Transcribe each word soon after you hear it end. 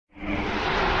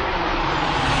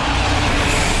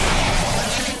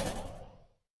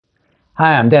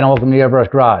Hi, I'm Dan and welcome to the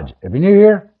Airbrush Garage. If you're new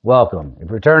here, welcome. If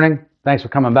you're returning, thanks for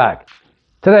coming back.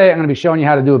 Today I'm going to be showing you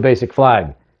how to do a basic flag.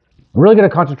 I'm really going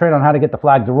to concentrate on how to get the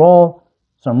flag to roll,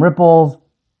 some ripples,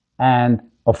 and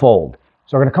a fold.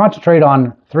 So we're going to concentrate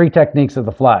on three techniques of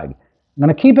the flag. I'm going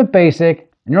to keep it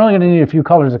basic, and you're only going to need a few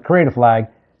colors to create a flag.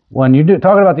 When you're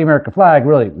talking about the American flag,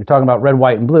 really, we're talking about red,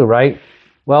 white, and blue, right?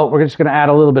 Well, we're just going to add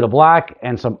a little bit of black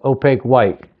and some opaque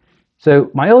white.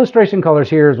 So my illustration colors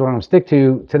here is what I'm going to stick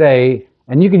to today,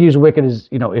 and you could use Wicked as,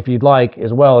 if you'd like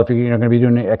as well, if you're going to be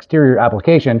doing an exterior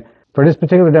application. For this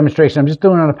particular demonstration, I'm just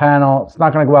doing it on a panel. It's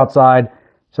not going to go outside.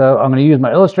 So I'm going to use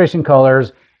my illustration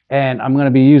colors, and I'm going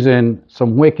to be using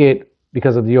some Wicked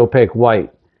because of the opaque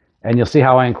white. And you'll see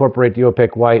how I incorporate the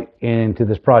opaque white into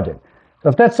this project. So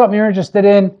if that's something you're interested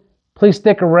in, please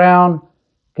stick around.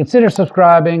 Consider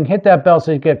subscribing, hit that bell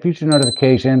so you get future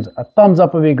notifications. A thumbs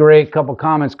up would be great, couple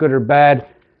comments, good or bad.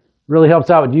 Really helps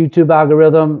out with YouTube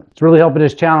algorithm. It's really helping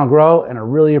this channel grow, and I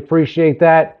really appreciate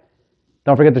that.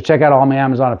 Don't forget to check out all my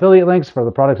Amazon affiliate links for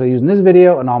the products I use in this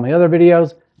video and all my other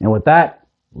videos. And with that,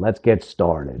 let's get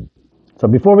started. So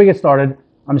before we get started,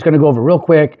 I'm just going to go over real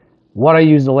quick what I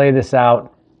use to lay this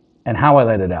out and how I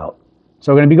laid it out.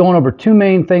 So we're going to be going over two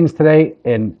main things today,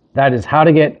 and that is how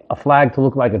to get a flag to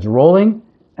look like it's rolling,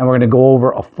 and we're going to go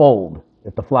over a fold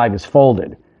if the flag is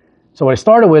folded. So what I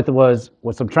started with was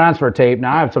with some transfer tape.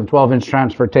 Now I have some 12-inch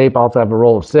transfer tape. I also have a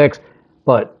roll of 6,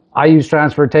 but I use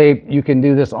transfer tape. You can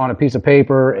do this on a piece of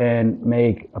paper and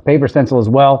make a paper stencil as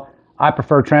well. I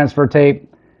prefer transfer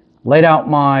tape. Laid out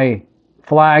my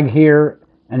flag here,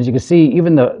 and as you can see,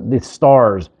 even the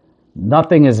stars,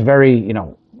 nothing is very,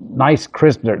 nice,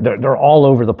 crisp. They're all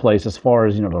over the place as far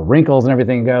as, the wrinkles and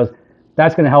everything goes.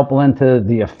 That's going to help lend to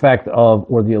the effect of,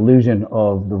 or the illusion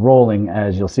of the rolling,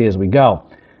 as you'll see as we go.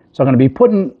 So I'm going to be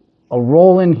putting a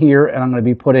roll in here, and I'm going to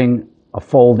be putting a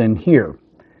fold in here.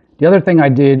 The other thing I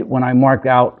did when I marked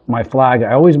out my flag,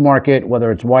 I always mark it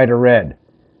whether it's white or red,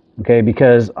 okay,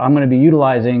 because I'm going to be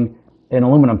utilizing an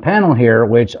aluminum panel here,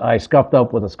 which I scuffed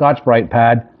up with a Scotch-Brite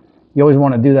pad. You always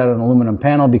want to do that on an aluminum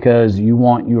panel because you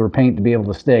want your paint to be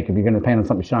able to stick. If you're going to paint on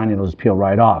something shiny, it'll just peel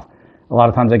right off. A lot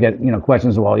of times I get,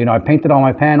 questions, well, I painted on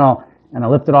my panel and I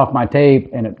lifted off my tape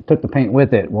and it took the paint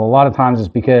with it. Well, a lot of times it's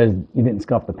because you didn't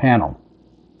scuff the panel.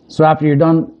 So after you're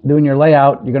done doing your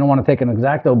layout, you're going to want to take an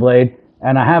X-Acto blade,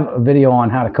 and I have a video on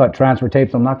how to cut transfer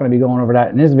tape, so I'm not going to be going over that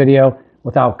in this video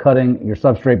without cutting your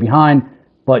substrate behind.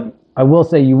 But I will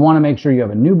say you want to make sure you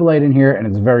have a new blade in here and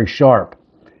it's very sharp.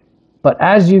 But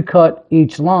as you cut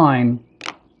each line,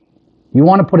 you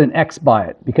want to put an X by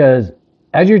it, because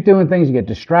as you're doing things, you get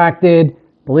distracted.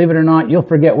 Believe it or not, you'll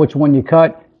forget which one you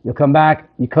cut. You'll come back,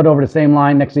 you cut over the same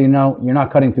line. Next thing you know, you're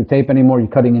not cutting through tape anymore. You're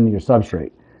cutting into your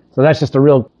substrate. So that's just a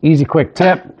real easy, quick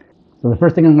tip. So the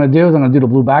first thing I'm going to do is I'm going to do the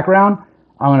blue background.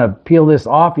 I'm going to peel this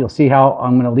off. You'll see how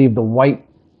I'm going to leave the white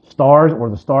stars or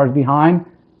the stars behind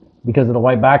because of the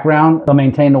white background. They'll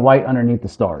maintain the white underneath the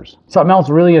stars. Something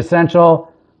else really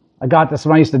essential. I got this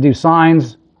when I used to do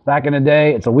signs back in the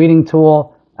day. It's a weeding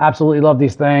tool. Absolutely love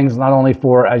these things, not only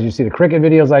for, as you see, the Cricut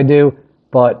videos I do,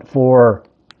 but for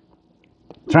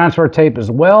transfer tape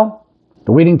as well.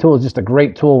 The weeding tool is just a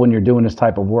great tool when you're doing this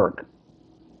type of work.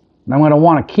 And I'm going to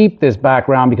want to keep this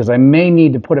background because I may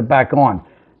need to put it back on.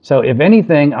 So if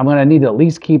anything, I'm going to need to at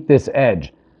least keep this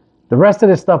edge. The rest of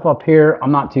this stuff up here,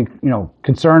 I'm not too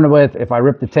concerned with if I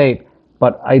rip the tape,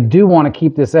 but I do want to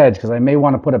keep this edge because I may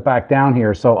want to put it back down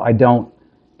here so I don't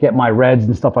get my reds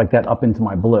and stuff like that up into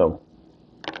my blue.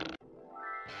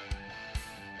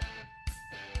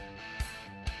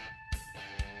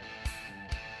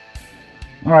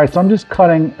 All right, so I'm just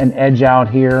cutting an edge out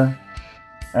here,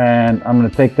 and I'm going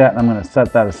to take that and I'm going to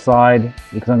set that aside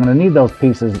because I'm going to need those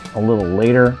pieces a little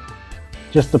later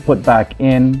just to put back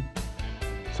in.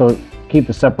 So keep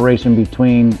the separation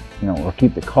between, or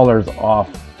keep the colors off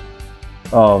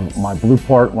of my blue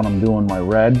part when I'm doing my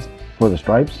reds for the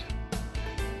stripes.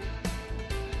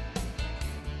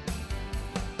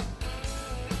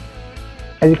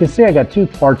 As you can see, I got two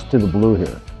parts to the blue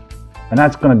here, and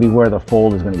that's going to be where the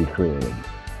fold is going to be created.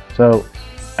 So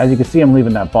as you can see, I'm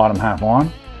leaving that bottom half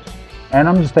on, and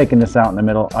I'm just taking this out in the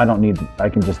middle. I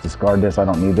can just discard this. I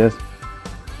don't need this.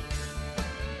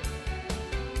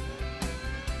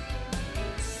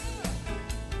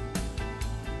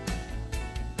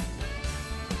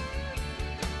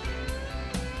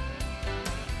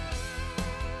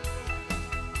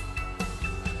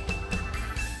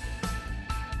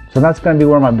 So that's going to be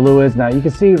where my blue is. Now you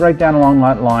can see right down along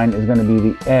that line is going to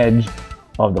be the edge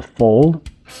of the fold.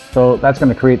 So that's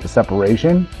going to create the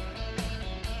separation.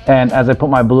 And as I put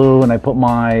my blue and I put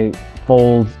my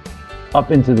folds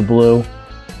up into the blue,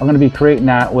 I'm going to be creating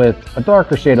that with a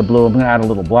darker shade of blue. I'm going to add a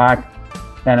little black,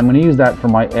 and I'm going to use that for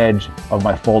my edge of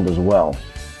my fold as well.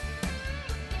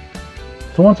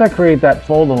 So once I create that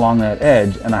fold along that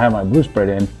edge and I have my blue sprayed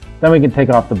in, then we can take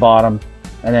off the bottom,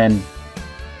 and then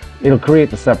it'll create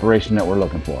the separation that we're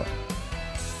looking for.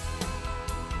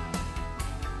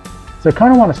 So I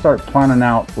kind of want to start planning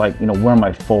out, like, you know, where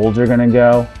my folds are going to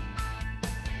go.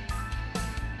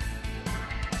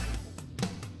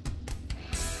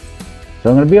 So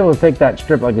I'm going to be able to take that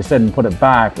strip, like I said, and put it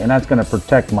back, and that's going to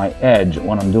protect my edge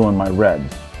when I'm doing my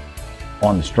reds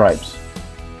on the stripes.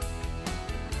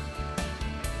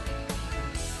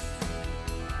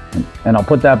 And I'll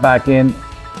put that back in.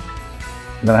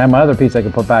 Then I have my other piece I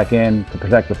can put back in to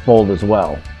protect the fold as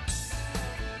well.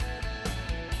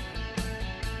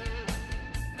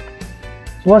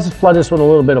 So let's just flood this with a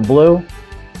little bit of blue.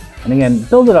 And again,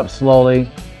 build it up slowly.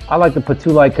 I like to put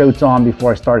 2 light coats on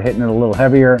before I start hitting it a little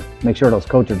heavier. Make sure those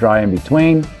coats are dry in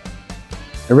between.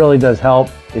 It really does help.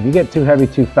 If you get too heavy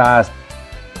too fast,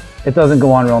 it doesn't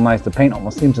go on real nice. The paint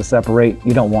almost seems to separate.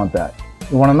 You don't want that.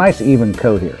 You want a nice even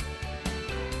coat here.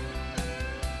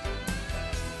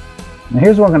 Now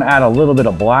here's where I'm going to add a little bit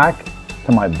of black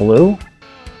to my blue.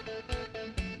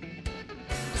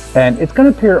 And it's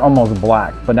going to appear almost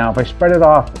black, but now if I spread it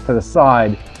off to the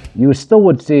side, you still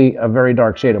would see a very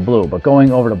dark shade of blue, but going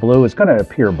over to blue, it's going to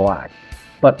appear black.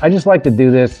 But I just like to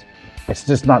do this. It's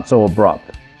just not so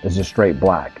abrupt. It's just straight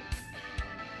black.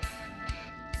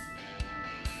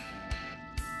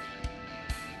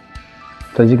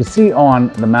 So as you can see on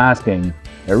the masking,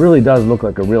 it really does look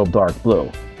like a real dark blue.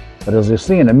 But as you'll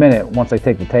see in a minute, once I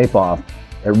take the tape off,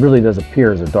 it really does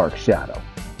appear as a dark shadow.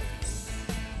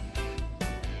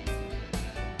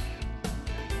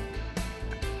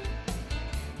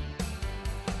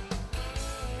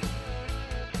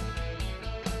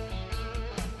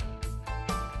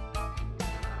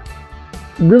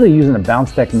 Really using a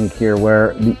bounce technique here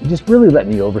where just really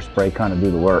letting the overspray kind of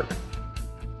do the work.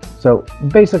 So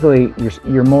basically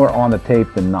you're more on the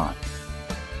tape than not.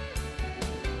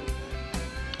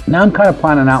 Now I'm kind of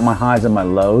planning out my highs and my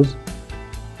lows.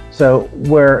 So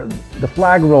where the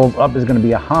flag rolls up is going to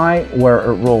be a high,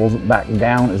 where it rolls back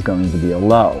down is going to be a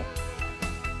low.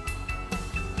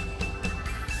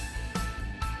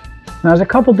 Now there's a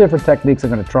couple different techniques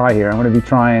I'm going to try here. I'm going to be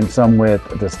trying some with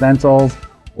the stencils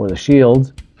or the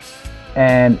shields,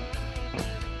 and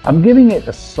I'm giving it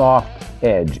a soft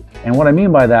edge. And what I mean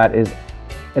by that is,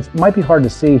 it might be hard to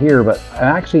see here, but I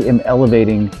actually am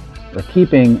elevating or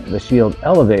keeping the shield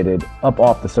elevated up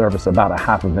off the surface about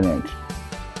 1/2 inch.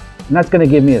 And that's going to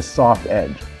give me a soft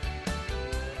edge.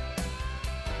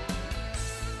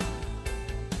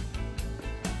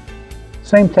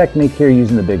 Same technique here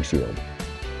using the big shield.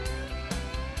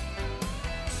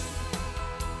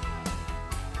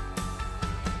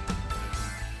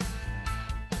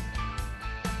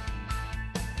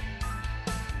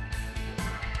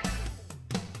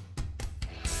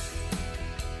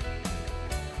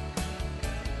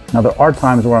 Now there are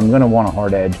times where I'm going to want a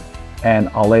hard edge and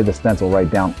I'll lay the stencil right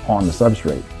down on the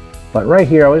substrate. But right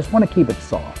here, I just want to keep it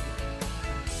soft.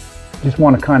 Just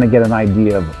want to kind of get an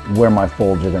idea of where my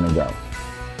folds are going to go.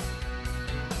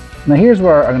 Now here's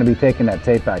where I'm going to be taking that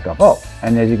tape back up. Oh,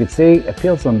 and as you can see, it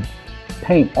peeled some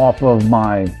paint off of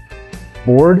my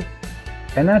board.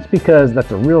 And that's because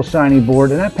that's a real shiny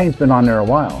board and that paint's been on there a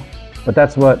while. But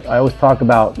that's what I always talk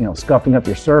about, you know, scuffing up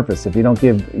your surface. If you don't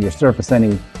give your surface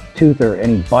any tooth or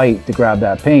any bite to grab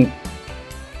that paint,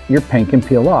 your paint can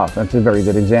peel off. That's a very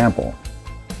good example.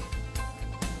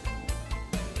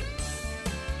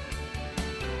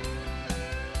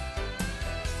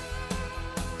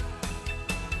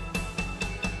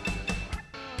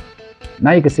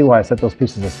 Now you can see why I set those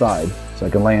pieces aside, so I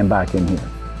can lay them back in here.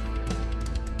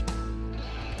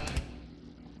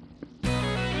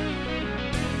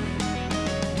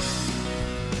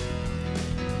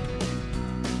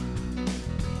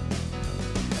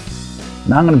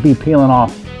 Now I'm going to be peeling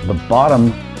off the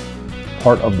bottom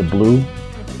part of the blue.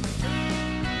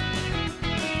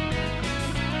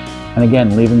 And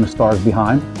again, leaving the stars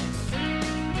behind.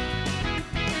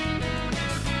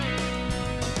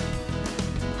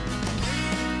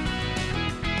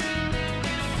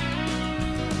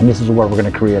 And this is where we're going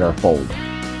to create our fold.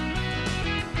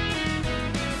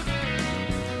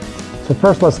 So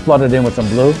first let's flood it in with some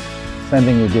blue. Same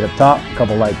thing you did up top, a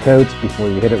couple light coats before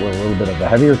you hit it with a little bit of a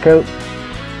heavier coat.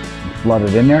 Flood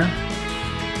it in there.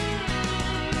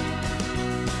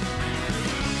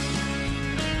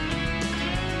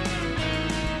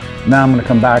 Now I'm going to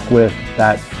come back with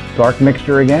that dark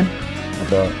mixture again, of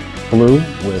the blue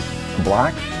with the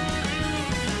black.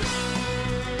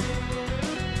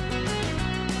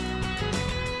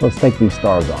 Let's take these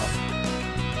stars off.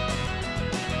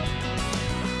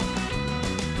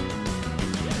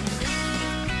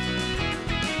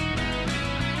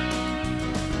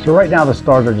 So right now the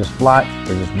stars are just flat,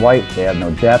 they're just white, they have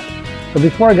no depth. So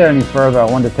before I get any further, I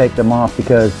wanted to take them off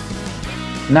because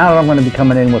now that I'm going to be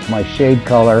coming in with my shade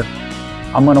color,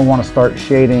 I'm going to want to start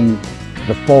shading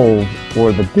the folds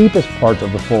or the deepest parts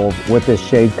of the folds with this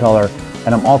shade color,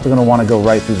 and I'm also going to want to go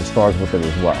right through the stars with it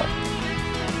as well.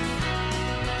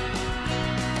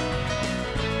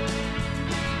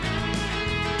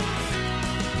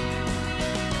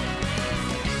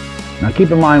 Now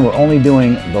keep in mind, we're only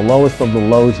doing the lowest of the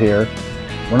lows here.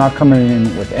 We're not coming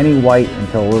in with any white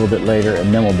until a little bit later,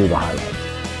 and then we'll do the highlights.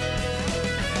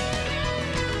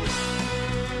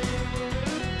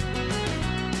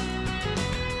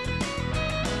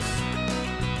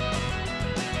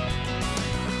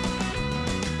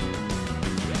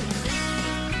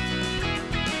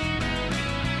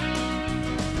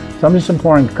 So I'm just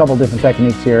employing a couple different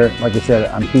techniques here. Like I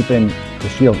said, I'm keeping the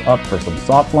shield up for some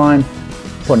soft line,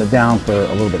 putting it down for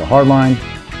a little bit of hard line.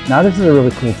 Now this is a really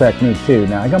cool technique too.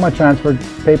 Now I got my transfer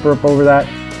paper up over that,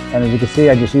 and as you can see,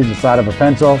 I just use the side of a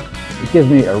pencil. It gives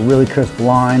me a really crisp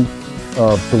line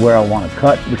to where I want to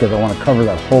cut, because I want to cover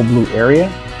that whole blue area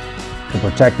to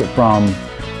protect it from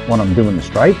when I'm doing the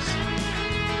stripes.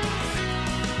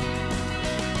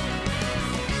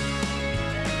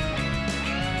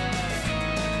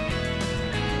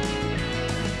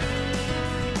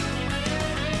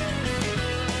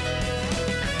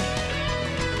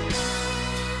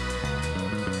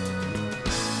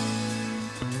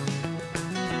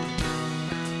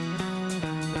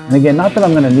 And again, not that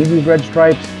I'm going to need these red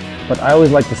stripes, but I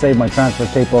always like to save my transfer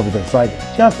tape over to the side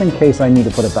just in case I need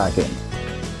to put it back in.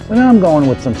 So now I'm going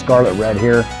with some scarlet red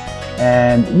here,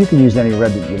 and you can use any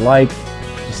red that you like.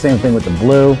 The same thing with the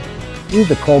blue. Use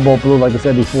the cobalt blue like I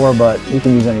said before, but you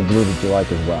can use any blue that you like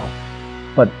as well.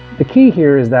 But the key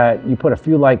here is that you put a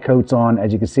few light coats on.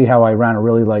 As you can see how I ran a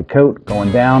really light coat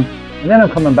going down, and then I'm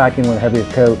coming back in with a heavier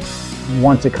coat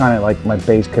once it kind of like my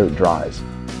base coat dries.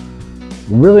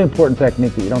 Really important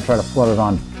technique that you don't try to flood it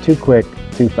on too quick,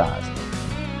 too fast.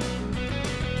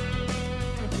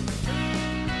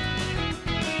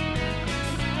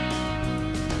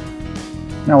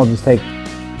 Now we'll just take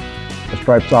the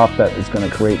stripes off that is going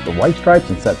to create the white stripes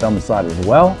and set them aside as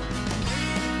well.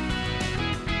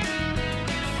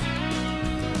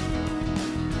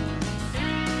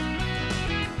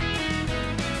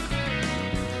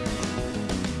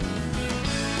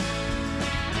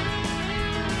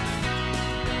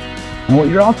 And what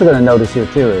you're also going to notice here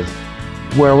too is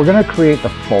where we're going to create the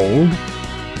fold,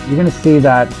 you're going to see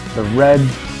that the reds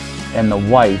and the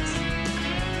whites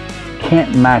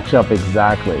can't match up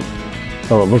exactly,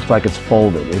 so it looks like it's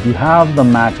folded. If you have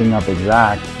them matching up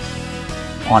exact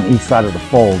on each side of the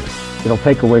fold, it'll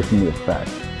take away from the effect.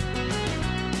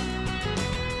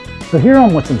 So here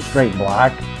I'm with some straight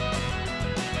black,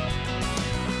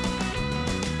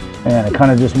 and I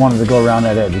kind of just wanted to go around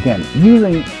that edge again,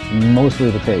 using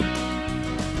mostly the tape.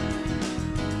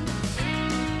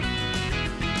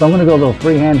 So I'm going to go a little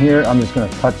freehand here. I'm just going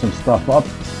to touch some stuff up.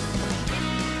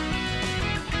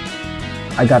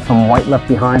 I got some white left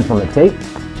behind from the tape,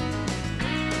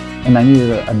 and I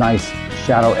needed a nice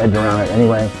shadow edge around it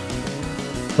anyway.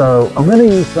 So I'm going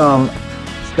to use some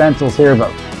stencils here,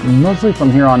 but mostly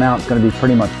from here on out it's going to be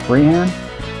pretty much freehand.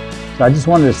 So I just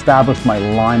wanted to establish my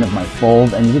line of my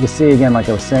fold, and you can see again, like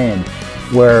I was saying,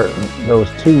 where those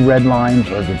two red lines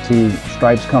or the two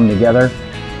stripes come together,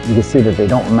 you can see that they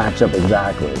don't match up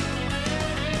exactly,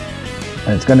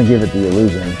 and it's going to give it the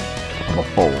illusion of a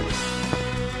fold.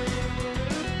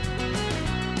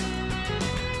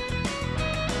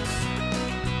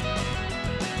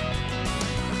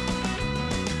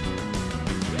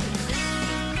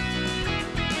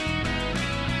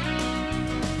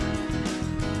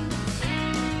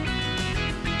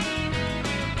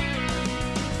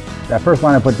 That first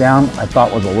line I put down I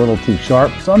thought was a little too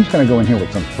sharp, so I'm just going to go in here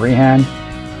with some freehand,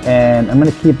 and I'm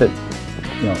going to keep it,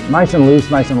 nice and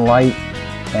loose, nice and light,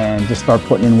 and just start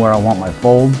putting in where I want my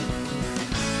folds.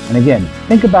 And again,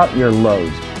 think about your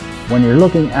lows. When you're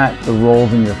looking at the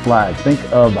rolls in your flag, think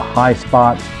of the high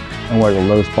spots and where the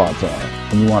low spots are.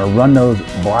 And you want to run those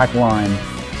black lines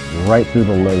right through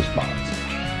the low spots.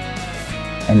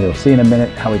 And you'll see in a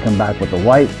minute how we come back with the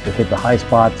white to hit the high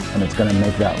spots, and it's going to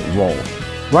make that roll.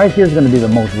 Right here is going to be the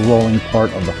most rolling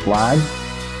part of the flag.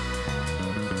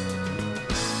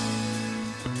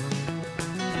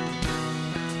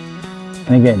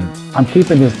 And again, I'm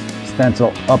keeping this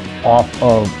stencil up off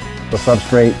of the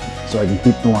substrate so I can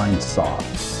keep the lines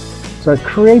soft. So it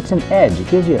creates an edge. It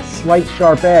gives you a slight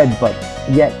sharp edge, but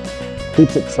yet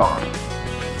keeps it soft.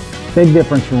 Big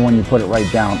difference from when you put it right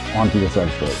down onto the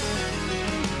substrate.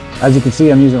 As you can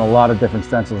see, I'm using a lot of different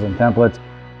stencils and templates.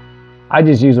 I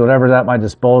just use whatever's at my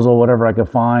disposal, whatever I could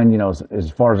find,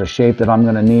 as far as a shape that I'm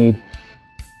gonna need.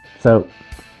 So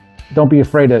don't be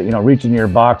afraid to, reach into your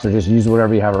box or just use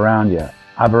whatever you have around you.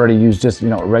 I've already used just,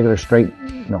 a regular straight,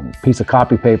 piece of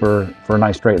copy paper for a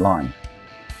nice straight line.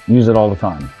 Use it all the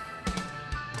time.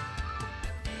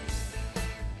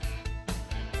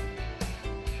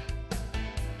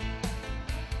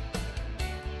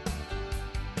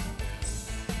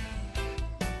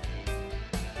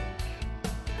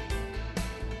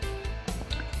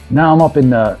 Now I'm up in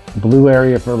the blue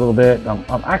area for a little bit.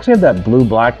 I actually have that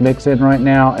blue-black mix in right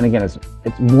now, and again, it's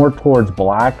more towards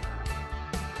black,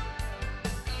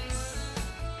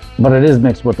 but it is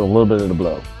mixed with a little bit of the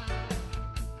blue.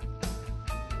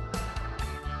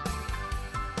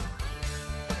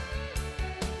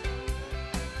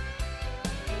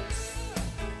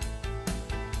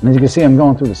 And as you can see, I'm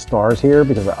going through the stars here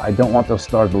because I don't want those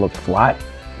stars to look flat.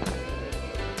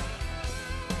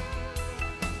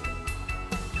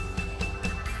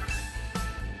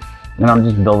 And I'm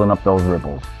just building up those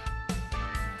ripples.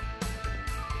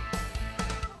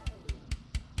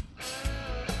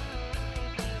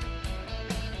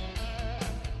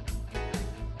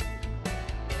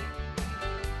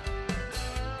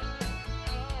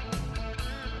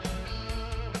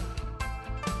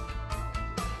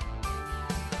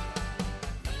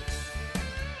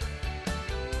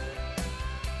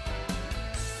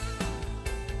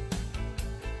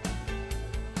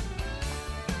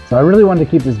 So I really wanted to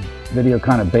keep this video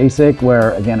kind of basic,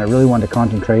 where again I really wanted to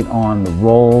concentrate on the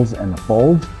rolls and the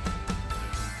folds.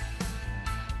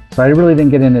 So I really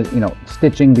didn't get into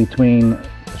stitching between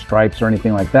the stripes or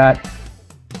anything like that.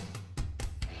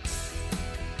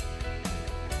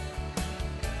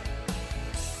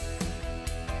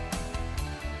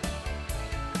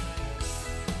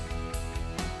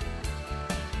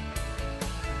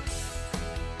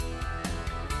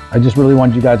 I just really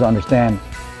wanted you guys to understand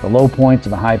the low points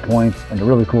and the high points and the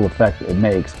really cool effect it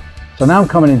makes. So now I'm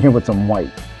coming in here with some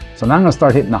white. So now I'm gonna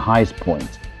start hitting the highest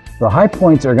points. The high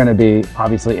points are gonna be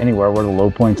obviously anywhere where the low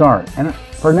points aren't. And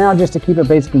for now, just to keep it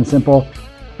basic and simple,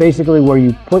 basically where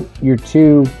you put your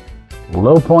two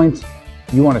low points,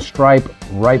 you wanna stripe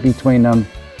right between them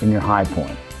in your high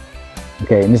point.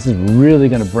 Okay, and this is really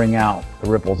gonna bring out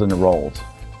the ripples and the rolls.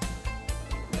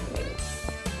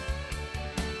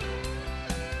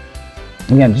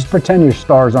 Again, just pretend your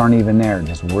stars aren't even there.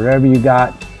 Just wherever you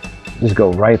got, just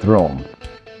go right through them.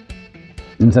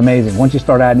 And it's amazing. Once you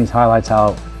start adding these highlights,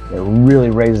 how it really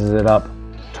raises it up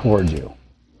towards you.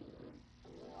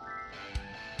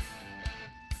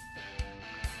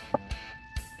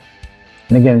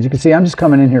 And again, as you can see, I'm just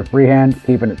coming in here freehand,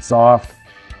 keeping it soft.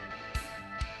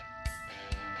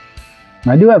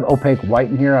 And I do have opaque white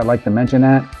in here. I'd like to mention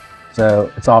that.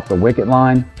 So it's off the wicket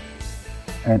line.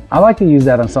 And I like to use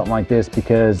that on something like this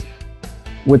because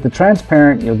with the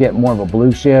transparent, you'll get more of a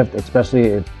blue shift, especially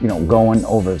if, going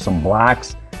over some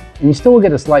blacks. And you still will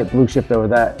get a slight blue shift over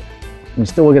that. You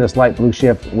still will get a slight blue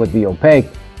shift with the opaque,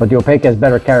 but the opaque has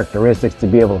better characteristics to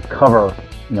be able to cover,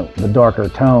 the darker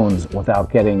tones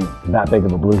without getting that big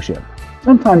of a blue shift.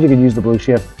 Sometimes you can use the blue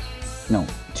shift,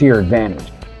 to your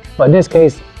advantage. But in this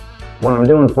case, when I'm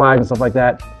doing flags and stuff like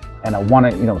that, and I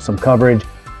want some coverage,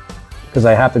 because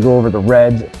I have to go over the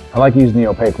reds, I like using the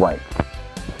opaque white.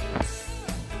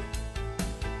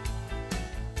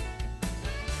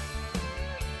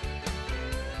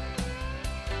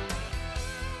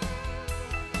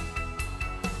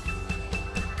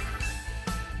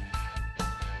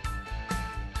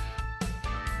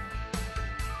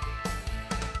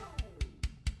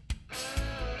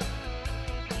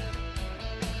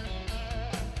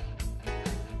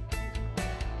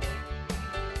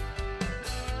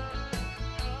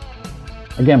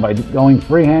 Again, by going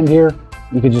freehand here,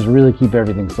 you can just really keep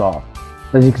everything soft.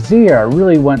 As you can see here, I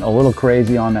really went a little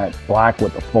crazy on that black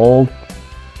with the fold,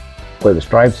 where the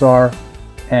stripes are.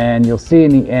 And you'll see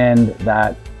in the end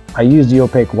that I used the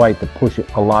opaque white to push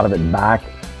a lot of it back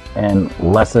and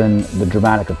lessen the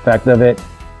dramatic effect of it,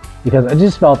 because I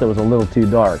just felt it was a little too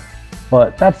dark.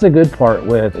 But that's the good part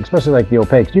with, especially like the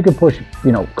opaques, you can push,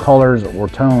 colors or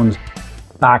tones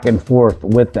back and forth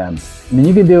with them. I mean,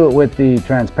 you can do it with the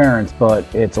transparents, but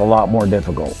it's a lot more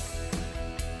difficult.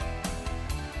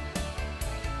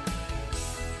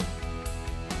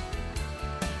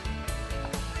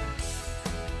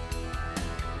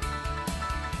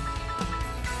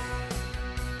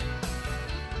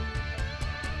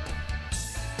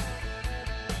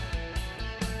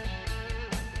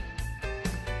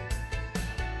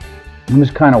 I'm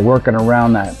just kind of working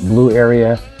around that blue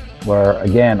area where,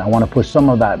 again, I want to push some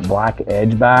of that black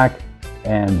edge back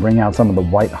and bring out some of the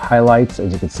white highlights,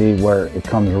 as you can see where it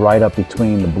comes right up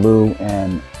between the blue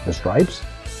and the stripes.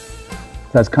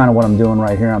 That's kind of what I'm doing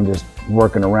right here. I'm just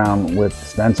working around with the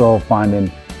stencil,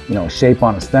 finding, you know, a shape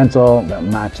on a stencil that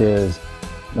matches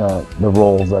the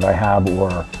rolls that I have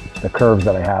or the curves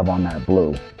that I have on that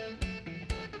blue.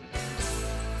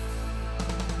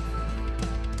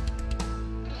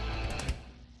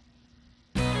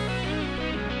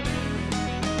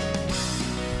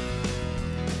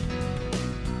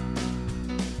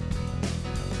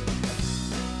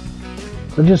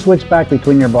 So just switch back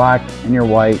between your black and your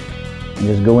white and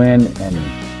just go in and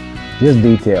just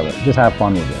detail it. Just have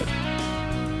fun with it.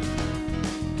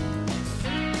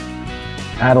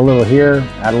 Add a little here,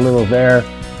 add a little there.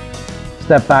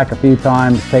 Step back a few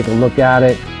times, take a look at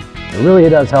it. It really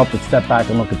does help to step back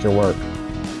and look at your work.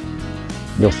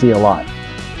 You'll see a lot.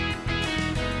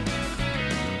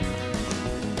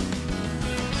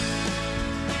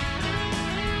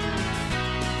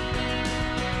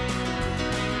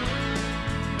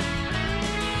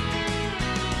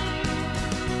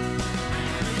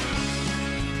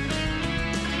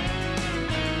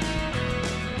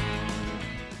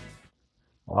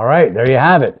 All right, there you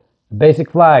have it. The basic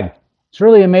flag. It's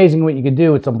really amazing what you can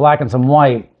do with some black and some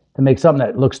white to make something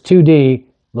that looks 2D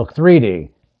look 3D,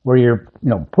 where you're, you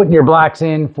know, putting your blacks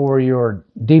in for your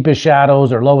deepest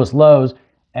shadows or lowest lows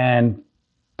and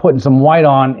putting some white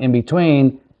on in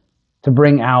between to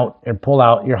bring out and pull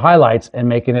out your highlights and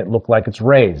making it look like it's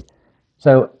raised.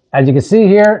 So as you can see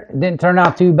here, it didn't turn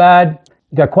out too bad.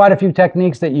 You got quite a few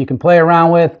techniques that you can play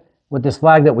around with this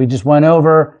flag that we just went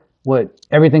over. With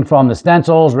everything from the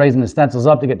stencils, raising the stencils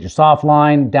up to get your soft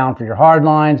line, down for your hard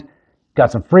lines.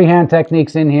 Got some freehand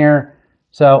techniques in here.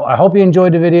 So I hope you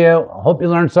enjoyed the video. I hope you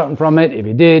learned something from it. If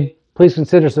you did, please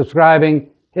consider subscribing.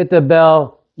 Hit the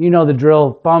bell. You know the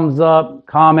drill. Thumbs up,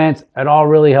 comments. It all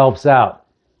really helps out.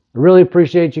 I really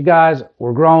appreciate you guys.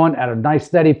 We're growing at a nice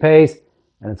steady pace,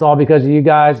 and it's all because of you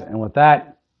guys. And with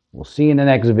that, we'll see you in the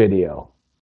next video.